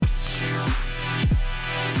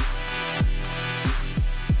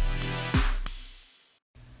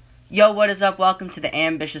Yo, what is up? Welcome to the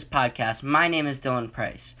Ambitious Podcast. My name is Dylan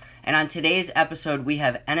Price, and on today's episode, we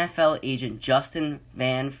have NFL agent Justin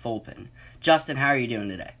Van Fulpen. Justin, how are you doing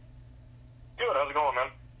today? Good. How's it going, man?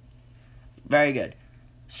 Very good.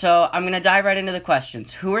 So, I'm going to dive right into the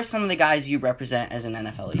questions. Who are some of the guys you represent as an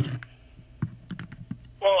NFL agent?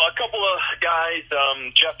 Well, a couple of guys.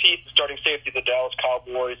 Jeff Heath, starting safety of the Dallas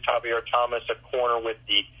Cowboys. Javier Thomas, a corner with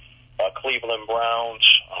the Cleveland Browns.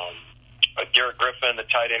 Garrett Griffin, the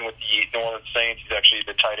tight end with the New Orleans Saints. He's actually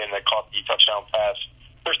the tight end that caught the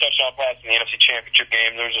first touchdown pass in the NFC Championship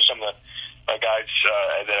game. Those are some of the guys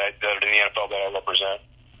that are in the NFL that I represent.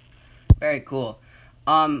 Very cool.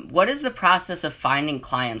 What is the process of finding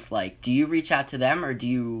clients like? Do you reach out to them, or do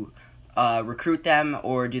you recruit them,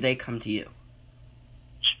 or do they come to you?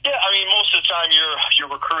 Yeah, I mean, most of the time you're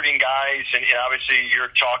recruiting guys, and obviously you're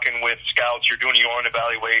talking with scouts. You're doing your own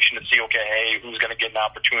evaluation to see, okay, hey, who's going to get an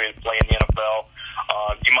opportunity to play in the NFL.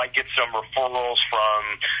 You might get some referrals from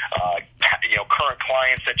current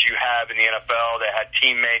clients that you have in the NFL that had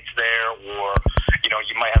teammates there, or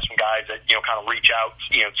you might have some guys that kind of reach out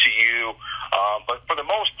to you. But for the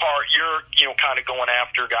most part, you're kind of going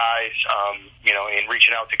after guys, and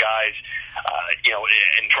reaching out to guys,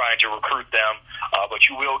 and trying to recruit them. But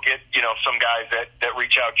you will get some guys that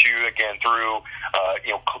reach out to you again through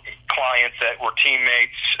clients that were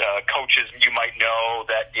teammates, coaches you might know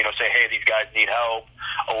that say, hey, these guys need help,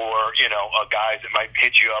 or guys that might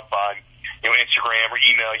hit you up on Instagram or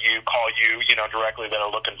email you, call you directly that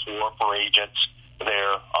are looking for agents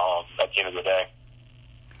there at the end of the day.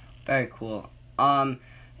 Very cool.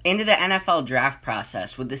 Into the NFL draft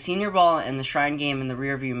process, with the Senior Bowl and the Shrine Game in the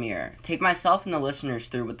rearview mirror, take myself and the listeners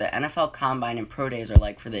through what the NFL Combine and Pro Days are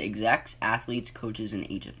like for the execs, athletes, coaches, and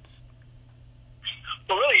agents.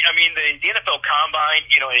 Well, really, I mean, the NFL Combine,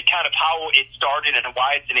 and kind of how it started and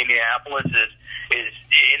why it's in Indianapolis is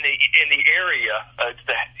in the area.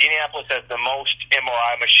 Indianapolis has the most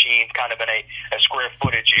MRI machines, kind of in a square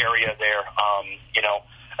footage area there.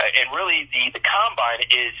 And really, the Combine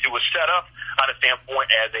it was set up on a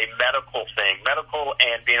standpoint as a medical thing,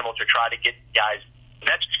 and being able to try to get guys.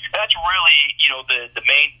 That's really the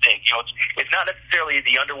main thing. It's not necessarily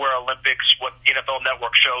the underwear Olympics, what the NFL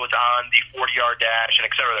Network shows on the 40-yard dash and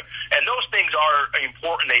et cetera. And those things are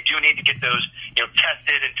important. They do need to get those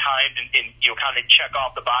tested and timed and kind of check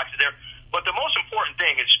off the boxes there. But the most important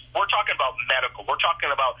thing is we're talking about medical. We're talking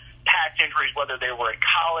about past injuries, whether they were in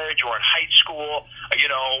college or in high school,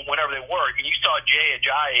 whenever they were. I mean, you saw Jay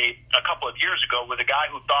Ajayi a couple of years ago with a guy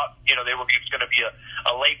who thought, he was going to be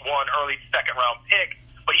a late one, early second round pick,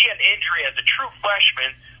 but he had an injury as a true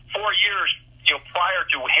freshman 4 years, prior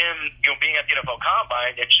to him, being at the NFL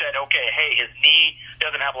Combine. It said, okay, hey, his knee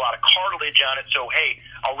doesn't have a lot of cartilage on it, so hey,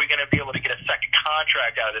 are we going to be able to get a second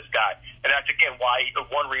contract out of this guy? And that's again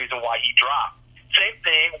one reason why he dropped. Same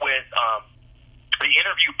thing with the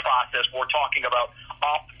interview process. We're talking about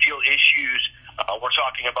off-the-field issues. We're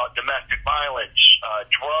talking about domestic violence,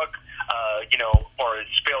 drug, or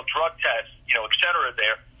failed drug tests, et cetera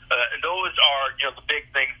there. Those are, the big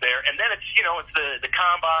things there. And then it's, it's the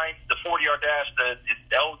Combine, the 40-yard dash, the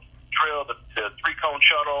L drill, the three-cone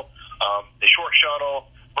shuttle, the short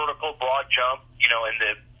shuttle, vertical, broad jump, and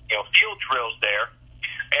the, field drills there.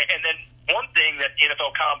 And then one thing that the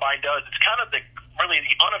NFL Combine does, it's kind of really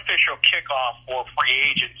the unofficial kickoff for free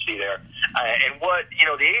agency there. And what,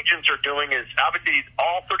 the agents are doing is, obviously,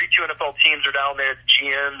 all 32 NFL teams are down there, the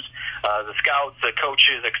GMs, the scouts, the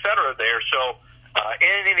coaches, et cetera there. So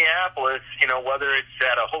in Indianapolis, whether it's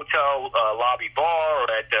at a hotel lobby bar or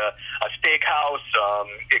at a steakhouse,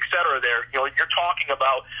 et cetera there, you're talking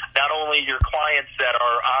about not only your clients that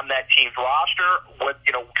are on that team's roster, what,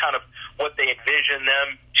 kind of what they envision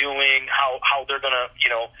them doing, how they're going to,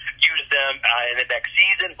 use them in the next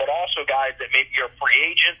season, but also guys that maybe are free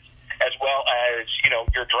agents as well as,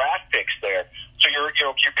 your draft picks there. So you're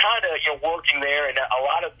kind of, working there, and a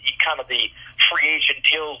lot of the free agent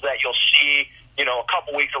deals that you'll see, a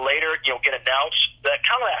couple weeks later, get announced, that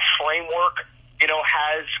kind of that framework,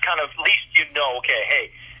 has kind of, at least okay, hey,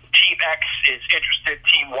 Team X is interested,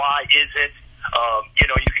 Team Y isn't.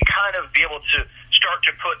 You can kind of be able to start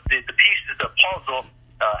to put the pieces of the puzzle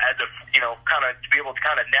as a, kind of to be able to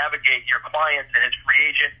kind of navigate your clients and his free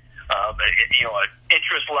agent,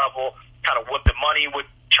 interest level, kind of what the money would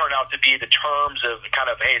turn out to be, the terms of kind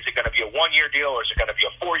of, hey, is it going to be a 1-year deal or is it going to be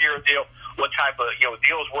a 4-year deal? What type of,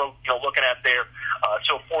 deals we're, looking at there.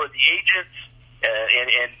 So for the agents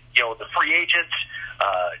and the free agents,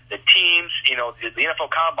 the teams, the NFL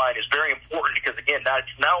Combine is very important because, again,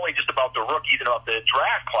 it's not only just about the rookies and about the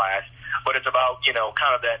draft class, but it's about,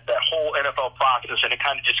 kind of that whole NFL process, and it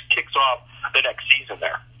kind of just kicks off the next season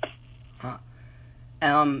there. Huh.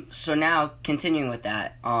 So now, continuing with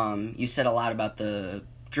that, you said a lot about the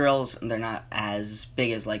drills. They're not as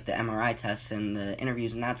big as, like, the MRI tests and the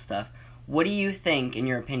interviews and that stuff. What do you think, in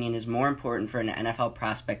your opinion, is more important for an NFL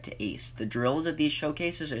prospect to ace? The drills at these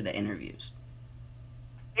showcases or the interviews?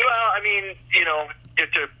 Well, I mean, it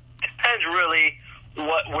depends really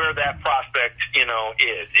where that prospect,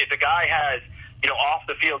 is. If a guy has, off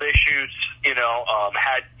the field issues,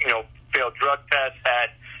 had, failed drug tests,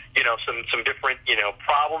 had, some different,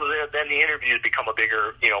 problems there, then the interviews become a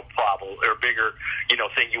bigger, problem or bigger,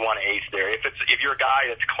 thing you want to ace there. If you're a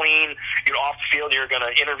guy that's clean, off the field, you're going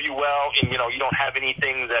to interview well, and, you don't have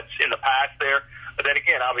anything that's in the past there. But then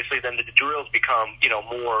again, obviously, then the drills become,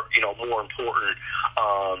 more important,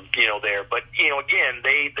 there. But, again,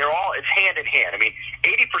 they're all, it's hand in hand. I mean,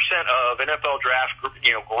 80% of NFL draft,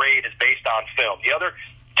 grade is based on film. The other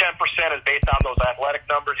 10% is based on those athletic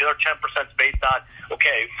numbers. The other 10% is based on,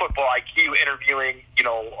 football IQ, interviewing,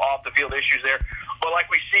 off the field issues there. But like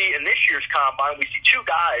we see in this year's combine, we see two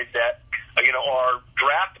guys that, are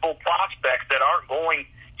draftable prospects that aren't going,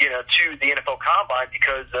 to the NFL combine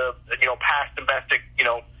because of, past domestic,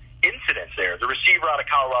 incidents there. The receiver out of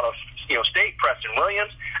Colorado, State, Preston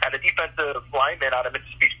Williams, and the defensive lineman out of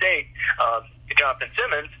Mississippi State, Jonathan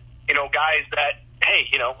Simmons, guys that, hey,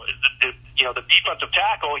 the defensive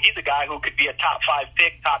tackle, he's a guy who could be a top 5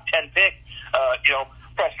 pick, top 10 pick.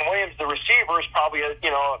 Preston Williams, the receiver, is probably a,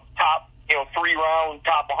 top, 3-round,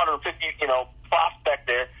 top 150, prospect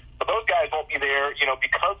there. But those guys won't be there,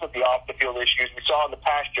 because of the off-the-field issues. We saw in the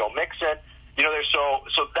past Joe Mixon,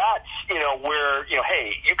 so that's, where,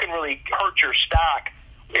 hey, you can really hurt your stock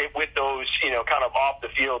with those, kind of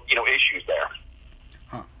off-the-field, issues there.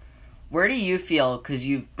 Huh. Where do you feel, because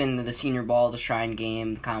you've been to the Senior Bowl, the Shrine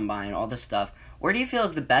Game, the Combine, all this stuff, where do you feel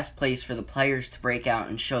is the best place for the players to break out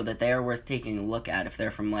and show that they are worth taking a look at if they're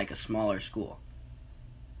from, like, a smaller school?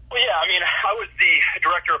 Well, yeah, I mean, I was the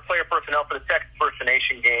director of player personnel for the Texas First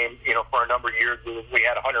Nation game, for a number of years. We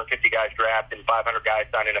had 150 guys drafted and 500 guys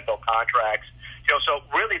sign NFL contracts. So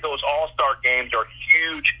really those all-star games are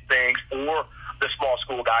huge things for the small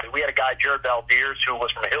school guys. We had a guy, Jared Valdiers, who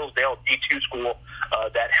was from Hillsdale D2 school,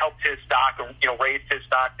 that helped his stock, raised his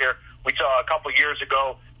stock there. We saw a couple years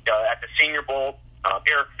ago at the Senior Bowl,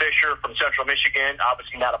 Eric Fisher from Central Michigan,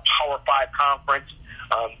 obviously not a Power 5 conference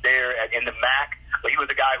there in the MAC, but he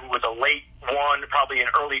was a guy who was a late 1, probably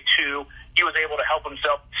an early 2. He was able to help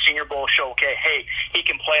himself Senior Bowl show, hey, he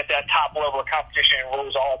can play at that top level of competition and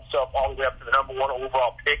rose himself all the way up to the number 1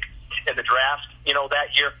 overall pick in the draft, that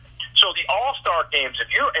year. So the All-Star games, if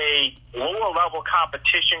you're a lower-level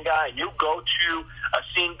competition guy, you go to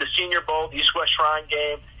the Senior Bowl, the East West Shrine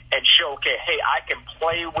Game, and show, hey, I can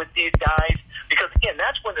play with these guys. Because, again,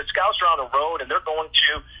 that's when the scouts are on the road and they're going to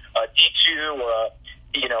D2 or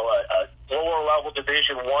a lower-level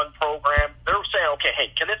Division I program. They're saying, hey,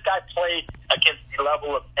 can this guy play against the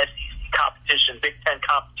level of SEC competition, Big Ten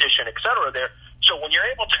competition, et cetera there? So when you're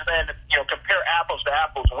able to then, compare apples to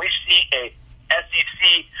apples, when we see a SEC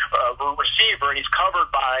receiver and he's covered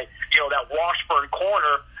by, that Washburn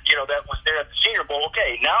corner, that was there at the Senior Bowl,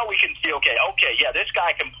 now we can see, yeah, this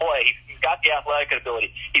guy can play. He's got the athletic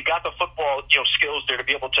ability. He's got the football, skills there to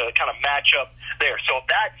be able to kind of match up there. So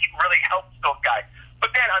that really helps those guys.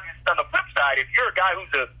 But then on the flip side, if you're a guy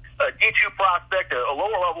who's a D2 prospect, a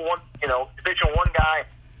lower level one, Division I guy,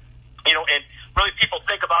 and really people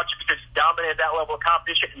think about you because you dominate that level of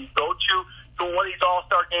competition, and you go to one of these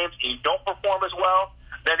all-star games and you don't perform as well,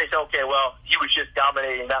 then they say, well, he was just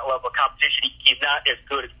dominating that level of competition. He's not as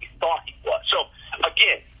good as we thought he was. So,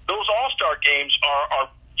 again, those all-star games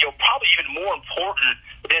are probably even more important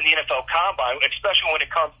than the NFL Combine, especially when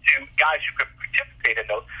it comes to guys who could participate in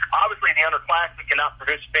those. Obviously, the underclassmen cannot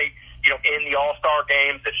participate, in the all-star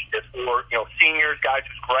games. It's for, seniors, guys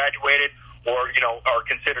who's graduated or, are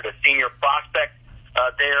considered a senior prospect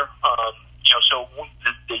there. So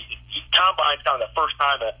the Combine is kind of the first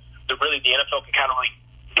time that really the NFL can kind of really,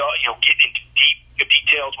 get into deep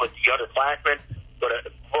details with the underclassmen. But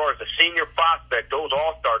as far as a senior prospect, those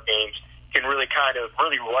all-star games can really kind of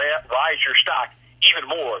rise your stock even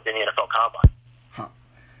more than the NFL Combine. Huh.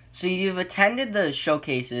 So you've attended the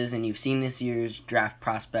showcases and you've seen this year's draft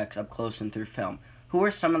prospects up close and through film. Who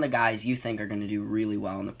are some of the guys you think are going to do really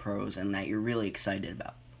well in the pros and that you're really excited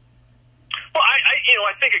about? Well,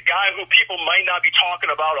 I think a guy who people might not be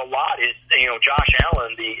talking about a lot is, Josh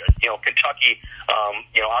Allen, the, Kentucky,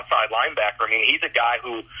 outside linebacker. I mean, he's a guy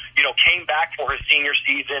who, came back for his senior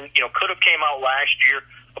season, could have came out last year,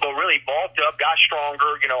 but really bulked up, got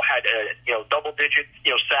stronger, had, double-digit,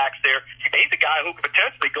 sacks there. And he's a guy who could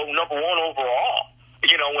potentially go number 1 overall,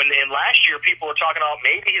 You know, when in last year people were talking about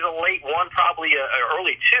maybe he's a late one, probably a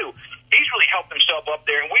early two. He's really helped himself up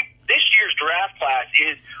there. And this year's draft class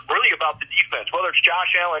is really about the defense, whether it's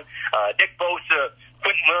Josh Allen, Nick Bosa,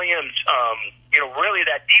 Quentin Williams, you know, really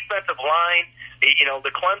that defensive line, you know,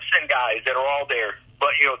 the Clemson guys that are all there.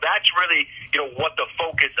 But, you know, that's really, you know, what the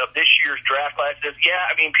focus of this year's draft class is. Yeah,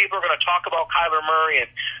 I mean, people are going to talk about Kyler Murray and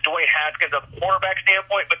Dwayne Haskins from a quarterback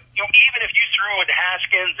standpoint, but, you know, even if you threw in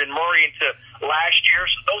Haskins and Murray into last year,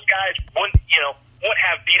 so those guys wouldn't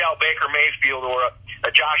have beat out Baker Mayfield or a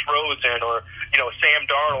Josh Rosen or, you know, Sam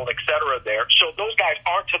Darnold, et cetera there. So those guys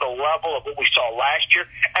aren't to the level of what we saw last year,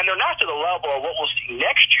 and they're not to the level of what we'll see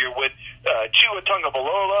next year with Tua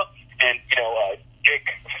Tagovailoa and, you know, Jake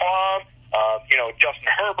Fromm, you know, Justin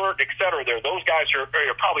Herbert, et cetera there. Those guys are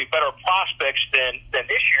probably better prospects than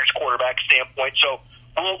this year's quarterback standpoint. So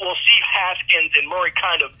we'll see Haskins and Murray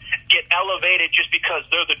kind of get elevated just because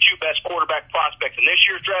they're the two best quarterback prospects in this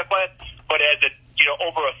year's draft class. But as a, you know,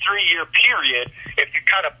 over a 3-year period, if you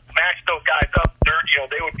kind of match those guys up,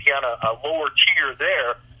 they would be on a lower tier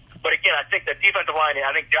there. But again, I think that defensive line,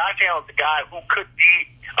 I think Josh Allen's the guy who could be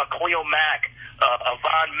a Khalil Mack, a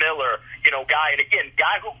Von Miller, you know, guy. And again,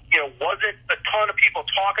 guy who, you know, wasn't a ton of people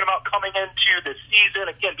talking about coming into the season,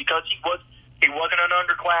 again, because he wasn't an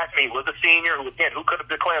underclassman. He was a senior who could have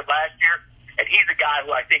declared last year. And he's a guy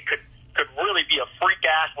who I think could really be a freak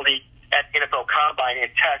athlete at NFL Combine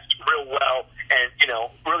and test real well and, you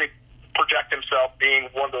know, really project himself being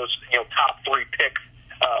one of those, you know, top 3 picks,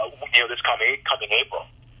 you know, this coming April.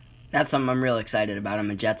 That's something I'm real excited about. I'm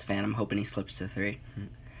a Jets fan. I'm hoping he slips to 3.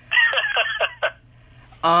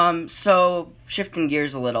 So shifting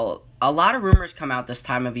gears a little, a lot of rumors come out this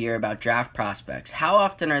time of year about draft prospects. How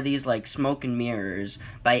often are these like smoke and mirrors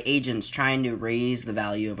by agents trying to raise the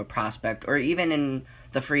value of a prospect, or even in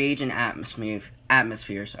the free agent atmosphere?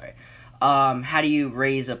 How do you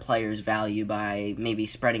raise a player's value by maybe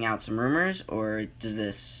spreading out some rumors, or is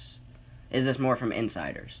this more from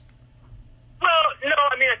insiders? Well, no,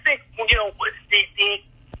 I mean, I think, you know,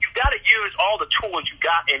 you've got to use all the tools you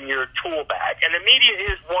got in your tool bag, and the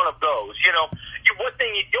media is one of those. You know, one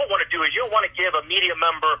thing you don't want to do is you don't want to give a media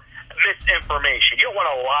member misinformation. You don't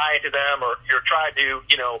want to lie to them or you're trying to,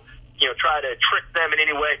 try to trick them in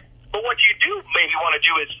any way. But what you do maybe want to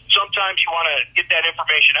do is sometimes you want to get that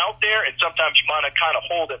information out there, and sometimes you want to kind of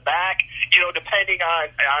hold it back, you know, depending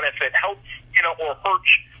on if it helps, you know, or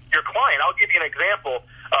hurts your client. I'll give you an example.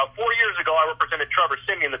 4 years ago, I represented Trevor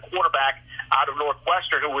Siemian, the quarterback out of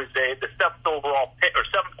Northwestern, who was the 7th overall pick or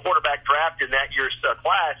 7th quarterback drafted in that year's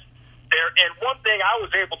class there. And one thing I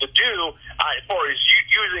was able to do as far as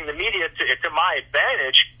using the media to my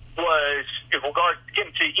advantage was in regards to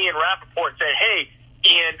getting to Ian Rappaport and saying, hey,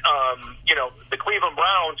 Ian, you know, the Cleveland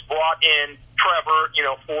Browns brought in Trevor, you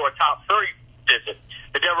know, for a top 30 visit.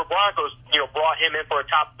 The Denver Broncos, you know, brought him in for a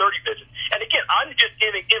top 30 visit. And again, I'm just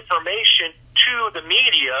giving information to the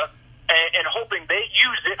media and hoping they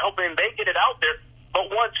use it, hoping they get it out there.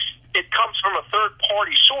 But once it comes from a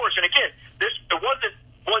third-party source, and again,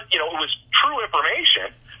 it was true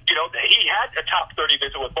information. You know, he had a top 30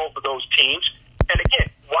 visit with both of those teams. And again,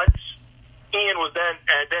 once Ian was then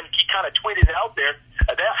he kind of tweeted it out there,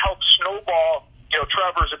 that helped snowball, you know,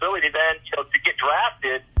 Trevor's ability then, you know, to get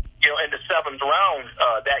drafted, you know, in the 7th round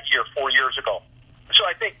that year 4 years ago. So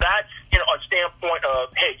I think that's, you know, a standpoint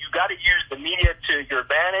of, hey, you got to use the media to your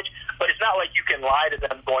advantage, but it's not like you can lie to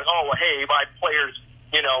them going, oh, well, hey, my player's,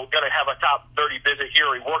 you know, going to have a top 30 visit here.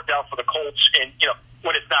 He worked out for the Colts, and, you know,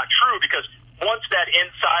 when it's not true, because once that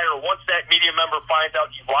insider, once that media member finds out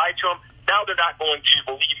you lied to them, now they're not going to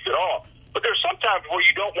believe you at all. But there's sometimes where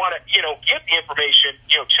you don't want to, you know, give the information,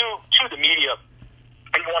 you know, to the media,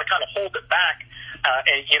 and you want to kind of hold it back.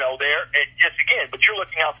 And, you know, just again, but you're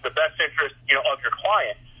looking out for the best interest, you know, of your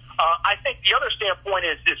client. I think the other standpoint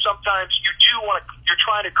is sometimes you're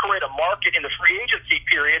trying to create a market in the free agency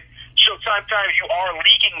period. So sometimes you are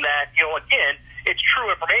leaking that, you know, again, it's true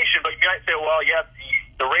information, but you might say, well, yeah,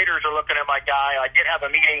 the Raiders are looking at my guy. I did have a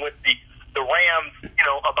meeting with the Rams, you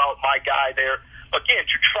know, about my guy there. Again,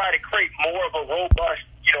 to try to create more of a robust,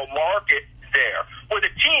 you know, market there, where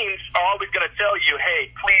the teams are always going to tell you,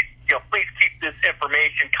 hey, please keep this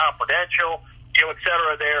information confidential, you know, et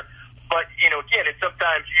cetera there. But, you know, again, it's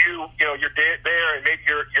sometimes you're there and maybe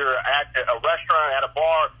you're at a restaurant, at a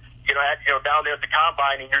bar, down there at the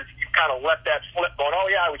Combine, and you kind of let that slip going, oh,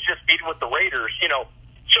 yeah, I was just meeting with the Raiders, you know.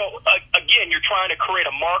 So, again, you're trying to create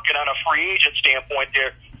a market on a free agent standpoint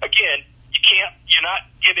there. Again, you're not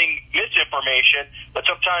giving misinformation, but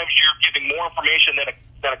sometimes you're giving more information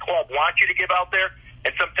than a club wants you to give out there,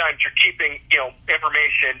 and sometimes you're keeping, you know,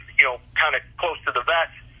 information, you know, kind of close to the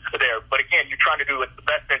vest there. But again, you're trying to do what's the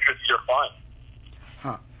best interest of your client.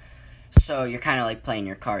 Huh. So you're kind of like playing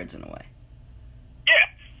your cards in a way. Yeah.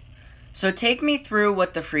 So take me through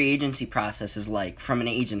what the free agency process is like from an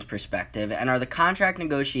agent's perspective, and are the contract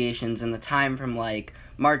negotiations and the time from like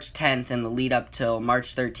March 10th and the lead up till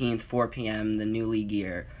March 13th, 4 p.m., the new league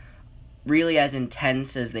year, really as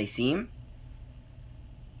intense as they seem?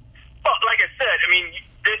 Well, like I said, I mean,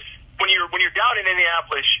 when you're down in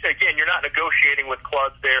Indianapolis, again, you're not negotiating with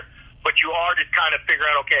clubs there, but you are just kind of figuring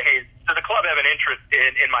out, okay, hey, does the club have an interest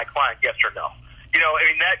in my client, yes or no? You know, I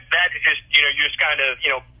mean, that is just, you know, you're just kind of, you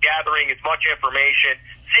know, gathering as much information,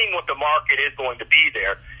 seeing what the market is going to be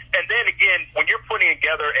there. And then again, when you're putting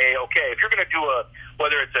together if you're going to do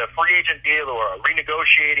whether it's a free agent deal or a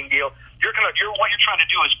renegotiating deal, what you're trying to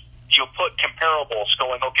do is, you know, put comparables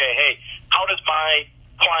going, okay, hey, how does my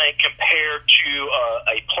client compare to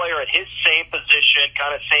a player at his same position,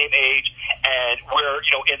 kind of same age, and where,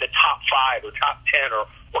 you know, in the top 5 or top 10 or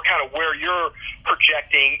kind of where you're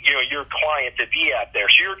projecting, you know, your client to be at there.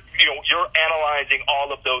 So you're analyzing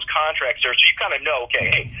all of those contracts there, so you kind of know, okay,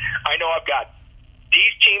 hey, I know I've got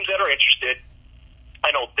these teams that are interested. I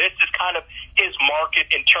know this is kind of his market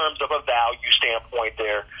in terms of a value standpoint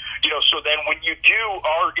there. You know, so then when you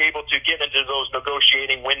are able to get into those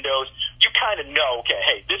negotiating windows, you kind of know, okay,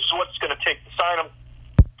 hey, this is what it's going to take to sign them,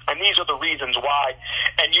 and these are the reasons why.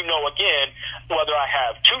 And you know, again, whether I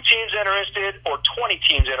have 2 teams that are interested or 20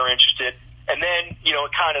 teams that are interested, and then, you know,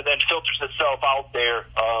 it kind of then filters itself out there,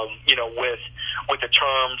 you know, with the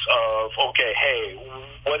terms of, okay, hey,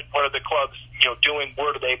 what are the clubs, you know, doing?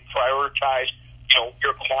 Where do they prioritize, you know,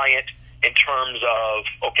 your client in terms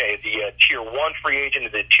of, okay, the Tier 1 free agent,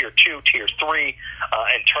 the Tier 2, Tier 3,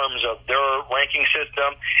 in terms of their ranking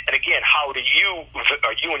system. And again, how do you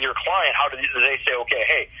and your client, how do they say, okay,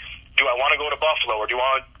 hey, do I want to go to Buffalo, or do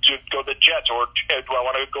I want to go to the Jets, or do I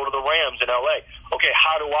want to go to the Rams in LA? Okay,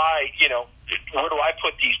 how do I, you know, where do I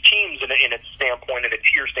put these teams in a standpoint, in a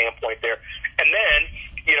tier standpoint there? And then,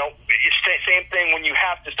 you know, it's the same thing when you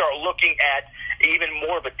have to start looking at even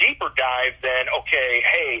more of a deeper dive than,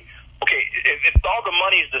 okay, if all the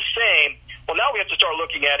money is the same, well, now we have to start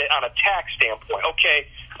looking at it on a tax standpoint. Okay,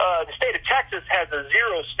 the state of Texas has a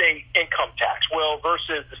 0 state income tax, well,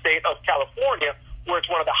 versus the state of California, where it's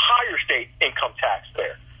one of the higher state income tax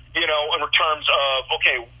there, you know, in terms of,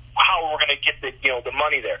 okay, how we're going to get the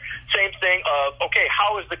money there. Same thing of, okay,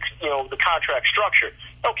 how is the contract structured?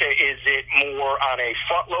 Okay, is it more on a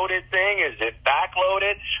front-loaded thing? Is it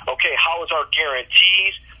back-loaded? Okay, how is our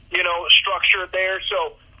guarantees, you know, structured there?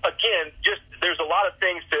 So, again, just there's a lot of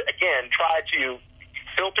things to, again, try to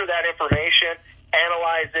filter that information,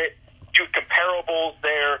 analyze it, do comparables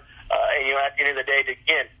there, and, you know, at the end of the day, to,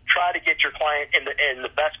 again, try to get your client in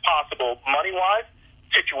the best possible money-wise,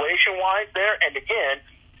 situation-wise there, and again,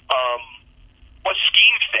 what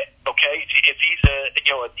scheme fit? Okay, if he's a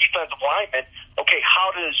defensive lineman, okay,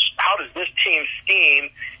 how does this team's scheme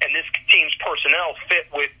and this team's personnel fit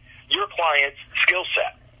with your client's skill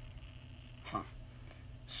set? Huh.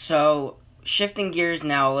 So, shifting gears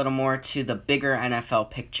now a little more to the bigger NFL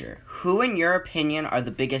picture, who, in your opinion, are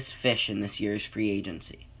the biggest fish in this year's free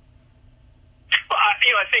agency? Well,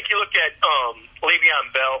 I think you look at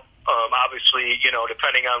Le'Veon Bell. Obviously, you know,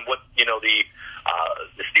 depending on what, you know, the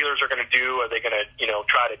Steelers are going to do, are they going to, you know,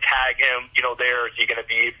 try to tag him, you know, there? Is he going to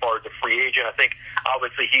be part of the free agent? I think,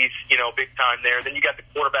 obviously, he's, you know, big time there. Then you got the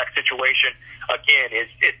quarterback situation. Again, is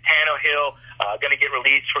Tannehill going to get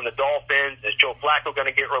released from the Dolphins? Is Joe Flacco going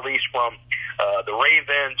to get released from the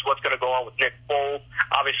Ravens? What's going to go on with Nick Foles?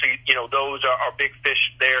 Obviously, you know, those are big fish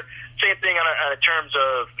there. Same thing on terms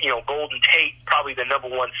of, you know, Golden Tate, probably the number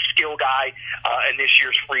 1 skill guy in this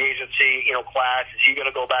year's free agency, you know, class. Is he going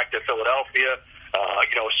to go back to Philadelphia?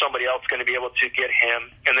 You know, somebody else going to be able to get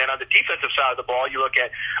him? And then on the defensive side of the ball, you look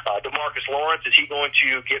at DeMarcus Lawrence. Is he going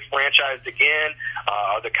to get franchised again?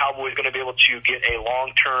 Are the Cowboys going to be able to get a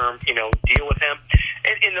long-term, you know, deal with him?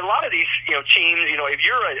 And a lot of these, you know, teams, you know, if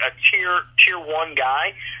you're a tier 1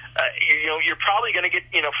 guy, you know, you're probably going to get,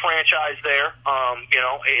 you know, franchise there. You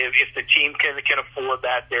know, if the team can afford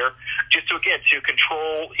that there, just to again to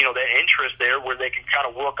control, you know, the interest there, where they can kind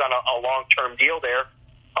of work on a long-term deal there.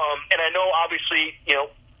 And I know, obviously, you know,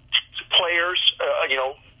 players, you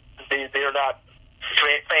know, they're not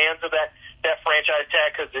fans of that franchise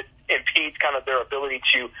tag because it impedes kind of their ability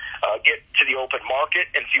to get to the open market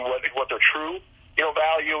and see what their true, you know,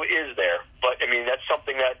 value is there. But I mean, that's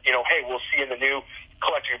something that, you know, hey, we'll see in the new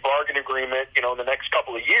collective bargain agreement, you know, in the next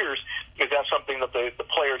couple of years. Is that something that the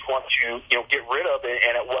players want to, you know, get rid of,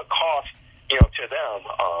 and at what cost, you know, to them?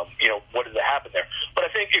 You know, what does it happen there? But I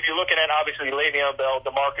think if you're looking at, obviously, Le'Veon Bell,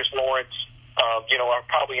 DeMarcus Lawrence, are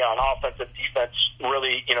probably on offense and defense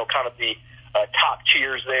really, kind of the top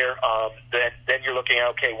tiers there. Then you're looking at,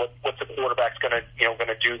 okay, what's the quarterback's going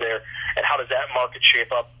to do there, and how does that market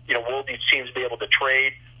shape up? Will these teams be able to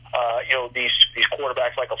trade these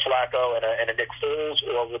quarterbacks like a Flacco and a Nick Foles,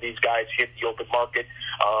 or will these guys hit the open market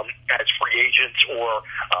as free agents, or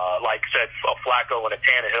like I said, a Flacco and a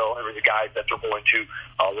Tannehill are the guys that they're going to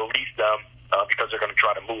release them because they're going to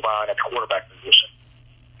try to move on at the quarterback position.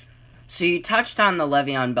 So you touched on the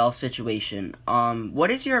Le'Veon Bell situation.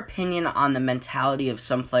 What is your opinion on the mentality of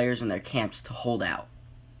some players in their camps to hold out?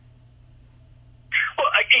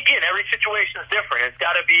 Well, again, every situation is different. It's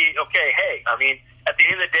got to be, okay, hey, I mean, at the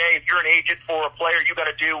end of the day, if you're an agent for a player, you got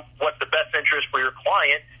to do what's the best interest for your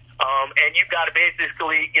client, and you've got to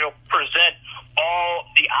basically, present all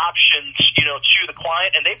the options, to the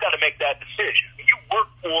client, and they've got to make that decision. You work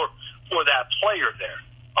for that player there.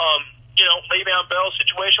 Le'Veon Bell's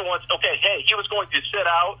situation was, okay, hey, he was going to sit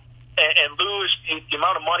out and lose the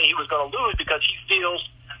amount of money he was going to lose because he feels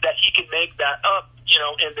that he can make that up,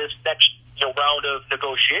 in this next round of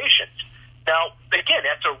negotiations. Now, again,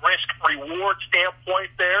 that's a risk-reward standpoint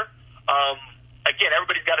there. Again,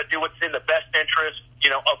 everybody's got to do what's in the best interest,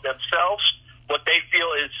 of themselves, what they feel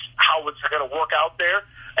is how it's going to work out there.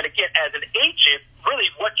 And again, as an agent, really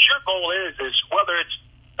what your goal is whether it's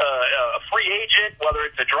a free agent, whether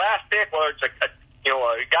it's a draft pick, whether it's a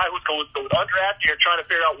guy who's going undrafted, you're trying to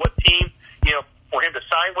figure out what team, for him to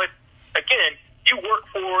sign with. Again, you work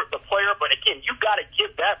for the player, but again, you've got to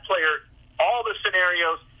give that player all the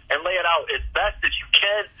scenarios and lay it out as best as you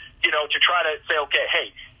can, to try to say, okay, hey,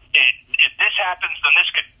 if this happens, then this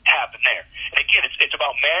could happen there. And again, it's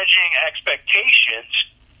about managing expectations,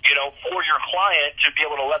 for your client to be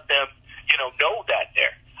able to let them, know that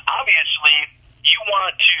there. Obviously, you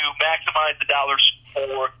want to maximize the dollars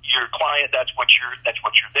for your client. That's what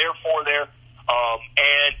you're there for there.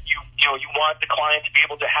 And you want the client to be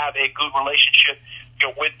able to have a good relationship,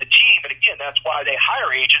 with the team. And again, that's why they hire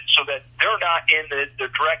agents, so that they're not in the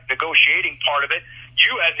direct negotiating part of it.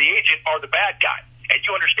 You, as the agent, are the bad guy. And you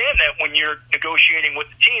understand that when you're negotiating with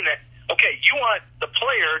the team that, okay, you want the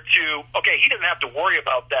player to, okay, he doesn't have to worry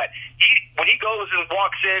about that. When he goes and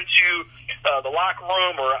walks into the locker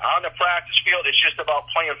room or on the practice field, it's just about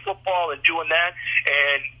playing football and doing that.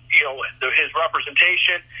 And, his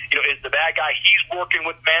representation, is the bad guy. He's working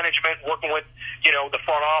with management, working with, the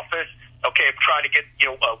front office. Okay, trying to get,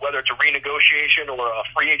 whether it's a renegotiation or a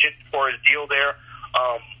free agent for his deal there.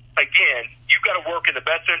 Again, you've got to work in the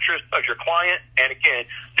best interest of your client, and again,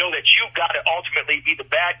 know that you've got to ultimately be the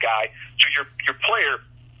bad guy, so your player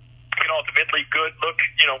can ultimately be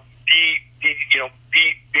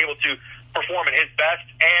able to perform at his best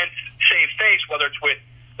and save face, whether it's with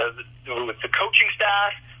the coaching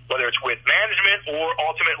staff, whether it's with management, or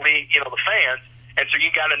ultimately, the fans. And so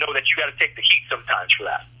you got to know that you got to take the heat sometimes for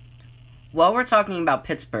that. While we're talking about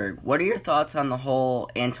Pittsburgh, what are your thoughts on the whole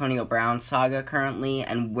Antonio Brown saga currently,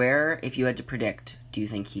 and where, if you had to predict, do you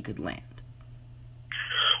think he could land?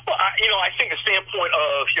 Well, I think the standpoint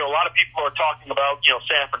of, a lot of people are talking about,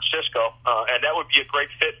 San Francisco, and that would be a great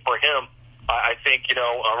fit for him. I think, in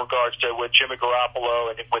regards to with Jimmy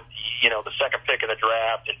Garoppolo and with the second pick in the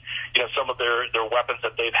draft, and some of their weapons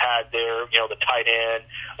that they've had there, the tight end.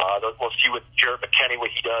 We'll see with Jarrett McKinney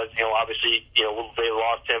what he does. Obviously, they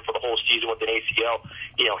lost him for the whole season with an ACL.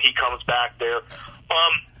 He comes back there.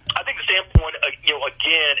 I think the standpoint,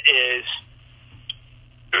 again, is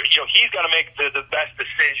he's got to make the best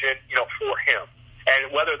decision, for him,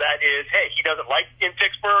 and whether that is, hey, he doesn't like in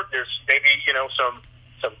Pittsburgh. There's maybe some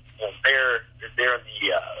there in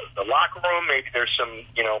the locker room. Maybe there's some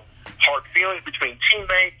hard feelings between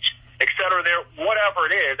teammates, et cetera. There, whatever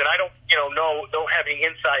it is, and I don't don't have any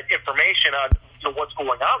inside information on what's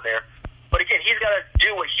going on there. But again, he's got to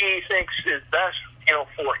do what he thinks is best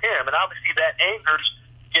for him, and obviously that angers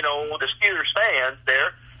the Steelers fans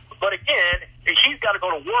there. But again, he's got to go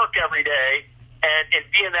to work every day and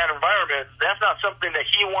be in that environment. That's not something that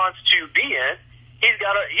he wants to be in. He's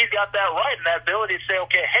got that right and that ability to say,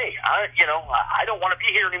 okay, hey, I don't want to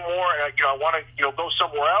be here anymore. I want to go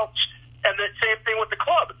somewhere else. And the same thing with the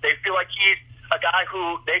club. If they feel like he's a guy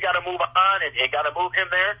who they got to move on and they got to move him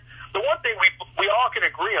there. The one thing we all can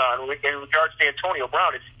agree on in regards to Antonio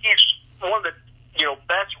Brown is he's one of the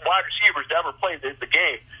best wide receivers to ever play the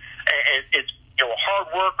game. And it's a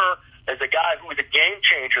hard worker, as a guy who is a game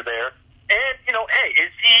changer there. And hey,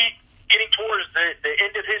 is he getting towards the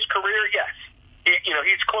end of his career? Yes.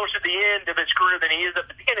 He's closer to the end of his career than he is at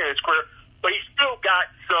the beginning of his career, but he's still got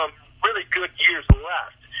some really good years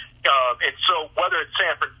left. And so whether it's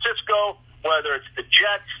San Francisco, whether it's the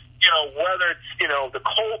Jets, whether it's, the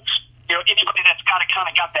Colts, anybody that's kind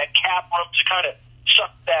of got that cap room to kind of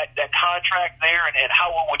suck that contract there and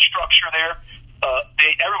how it would structure there,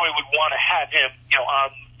 everybody would want to have him,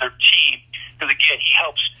 on their team because again, he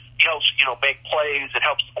helps, make plays and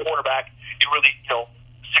helps the quarterback to really,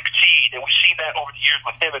 succeed. And we've seen that over the years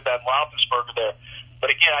with him and Ben Roethlisberger there. But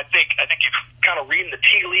again, I think you're kind of reading the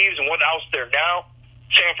tea leaves and what's out there now.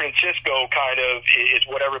 San Francisco kind of is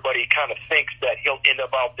what everybody kind of thinks that he'll end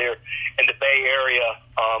up out there in the Bay Area.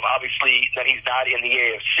 Obviously, that he's not in the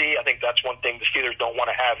AFC. I think that's one thing the Steelers don't want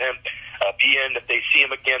to have him be in. If they see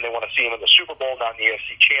him again, they want to see him in the Super Bowl, not in the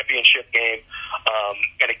AFC Championship game.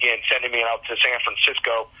 And again, sending me out to San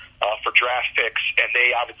Francisco for draft picks, and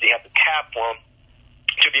they obviously have the cap room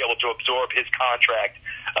to be able to absorb his contract,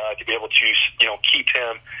 to be able to, keep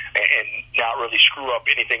him and not really screw up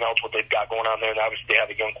anything else what they've got going on there. And obviously they have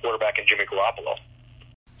a young quarterback in Jimmy Garoppolo.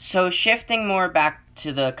 So shifting more back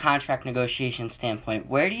to the contract negotiation standpoint,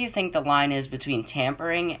 where do you think the line is between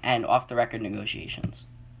tampering and off-the-record negotiations?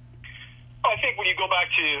 I think when you go back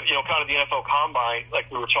to, kind of the NFL Combine,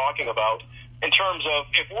 like we were talking about, in terms of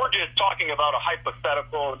if we're just talking about a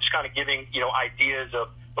hypothetical and just kind of giving, ideas of,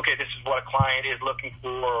 okay, this is what a client is looking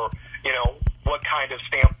for, or, what kind of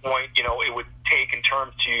standpoint, it would take in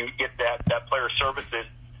terms to get that player services.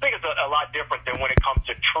 I think it's a lot different than when it comes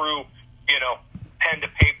to true, pen to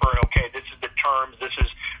paper, and okay, this is the terms, this is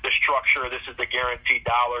the structure, this is the guaranteed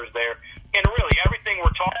dollars there. And really, everything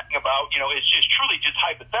we're talking about, is just truly just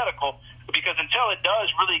hypothetical, because until it does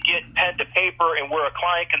really get pen to paper and where a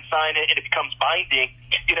client can sign it and it becomes binding,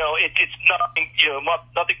 it's nothing,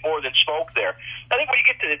 nothing more than smoke there. I think when you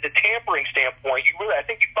get to the tampering standpoint, I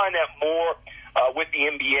think you find that more with the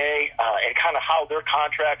NBA and kind of how their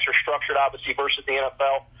contracts are structured, obviously, versus the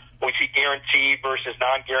NFL. We see guaranteed versus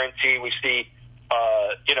non-guaranteed. We see,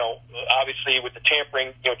 obviously with the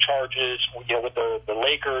tampering, charges, with the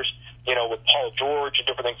Lakers, with Paul George and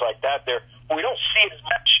different things like that there. But we don't see it as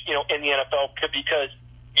much, in the NFL because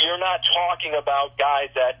you're not talking about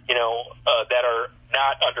guys that, that are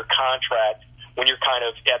not under contract when you're kind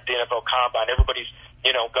of at the NFL Combine. Everybody's,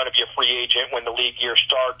 going to be a free agent when the league year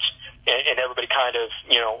starts, and everybody kind of,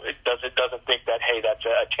 doesn't think that, hey, that's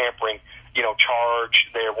a tampering, charge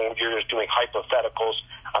there when you're just doing hypotheticals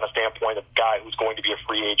on a standpoint of a guy who's going to be a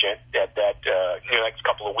free agent at that next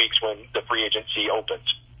couple of weeks when the free agency opens.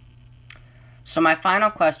 So my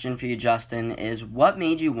final question for you, Justin, is what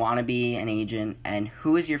made you want to be an agent, and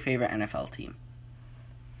who is your favorite NFL team?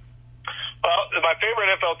 My favorite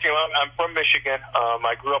NFL team, I'm from Michigan.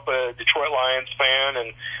 I grew up a Detroit Lions fan,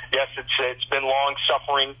 and yes, it's been long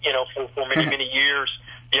suffering, for many, many years,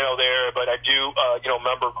 there. But I do,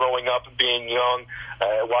 remember growing up and being young,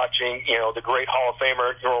 watching, the great Hall of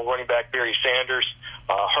Famer, running back Barry Sanders,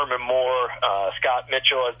 Herman Moore, Scott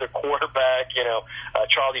Mitchell as their quarterback,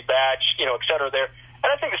 Charlie Batch, et cetera there. And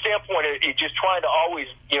I think the standpoint is just trying to always,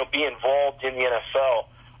 be involved in the NFL.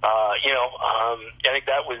 I think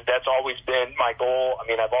that's always been my goal. I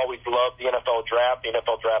mean, I've always loved the NFL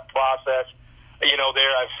draft process.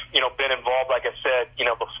 There I've, been involved, like I said,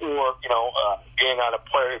 before, being on a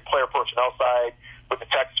player personnel side with the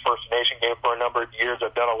Texas First Nation game for a number of years.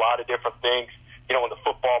 I've done a lot of different things, in the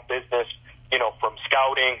football business, from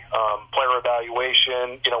scouting, player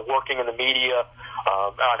evaluation, working in the media,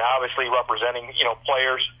 and obviously representing,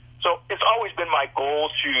 players. So it's always been my goal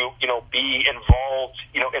to, be involved,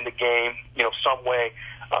 in the game, some way.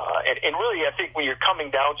 And really, I think when you're coming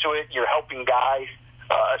down to it, you're helping guys,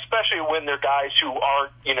 especially when they're guys who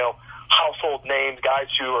aren't, household names,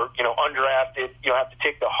 guys who are, undrafted, have to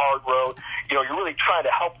take the hard road. You're really trying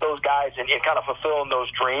to help those guys and kind of fulfilling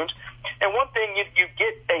those dreams. And one thing, you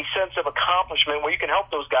get a sense of accomplishment where you can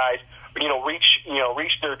help those guys,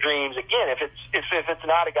 reach their dreams. Again, if it's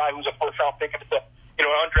not a guy who's a first round pick, if it's a,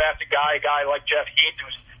 undrafted guy, a guy like Jeff Heath,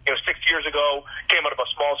 who's, 6 years ago came out of a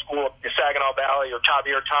small school in Saginaw Valley, or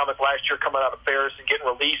Tavierre Thomas last year coming out of Ferris and getting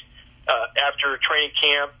released after training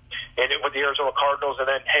camp and with the Arizona Cardinals, and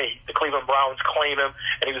then, hey, the Cleveland Browns claim him,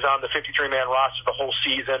 and he was on the 53-man roster the whole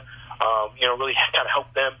season. Really kind of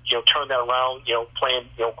helped them, turn that around, playing,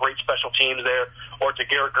 great special teams there. Or to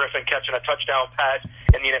Garrett Griffin catching a touchdown pass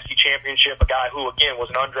in the NFC Championship, a guy who, again,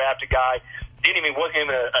 was an undrafted guy. Wasn't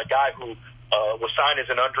even a guy who was signed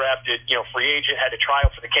as an undrafted, free agent, had to try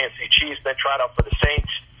out for the Kansas City Chiefs, then tried out for the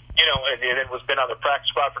Saints, and then was been on the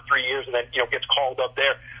practice squad for 3 years, and then, gets called up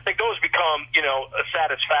there. I think those become,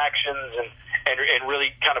 satisfactions and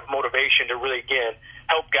really kind of motivation to really, again,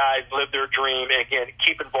 help guys live their dream, and again,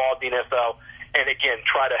 keep involved in the NFL, and again,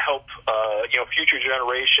 try to help, future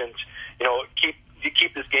generations,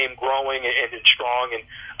 keep this game growing and strong, and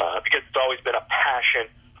because it's always been a passion,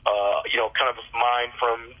 kind of mine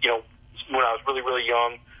from, when I was really, really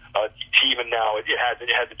young to even now. It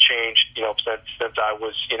hasn't changed, since I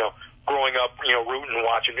was, growing up, rooting and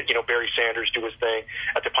watching, Barry Sanders do his thing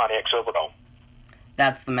at the Pontiac Silverdome.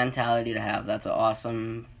 That's the mentality to have. That's an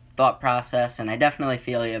awesome thought process, and I definitely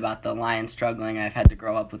feel you about the Lions struggling. I've had to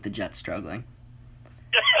grow up with the Jets struggling.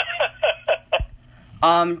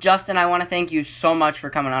 Justin, I want to thank you so much for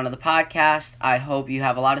coming onto the podcast. I hope you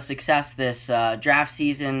have a lot of success this draft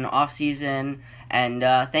season, off season, and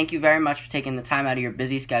thank you very much for taking the time out of your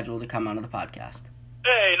busy schedule to come onto the podcast.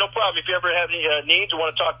 Hey, no problem. If you ever have any needs or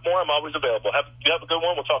want to talk more, I'm always available. You have a good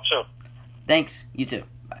one. We'll talk soon. Thanks. You too.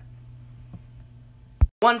 Bye.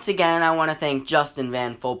 Once again, I want to thank Justin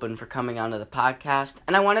Van Fulpen for coming onto the podcast,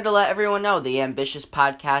 and I wanted to let everyone know the Ambitious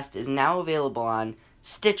Podcast is now available on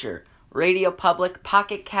Stitcher, Radio Public,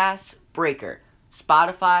 Pocket Casts, Breaker,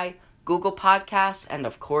 Spotify, Google Podcasts, and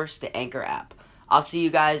of course the Anchor app. I'll see you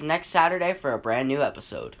guys next Saturday for a brand new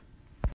episode.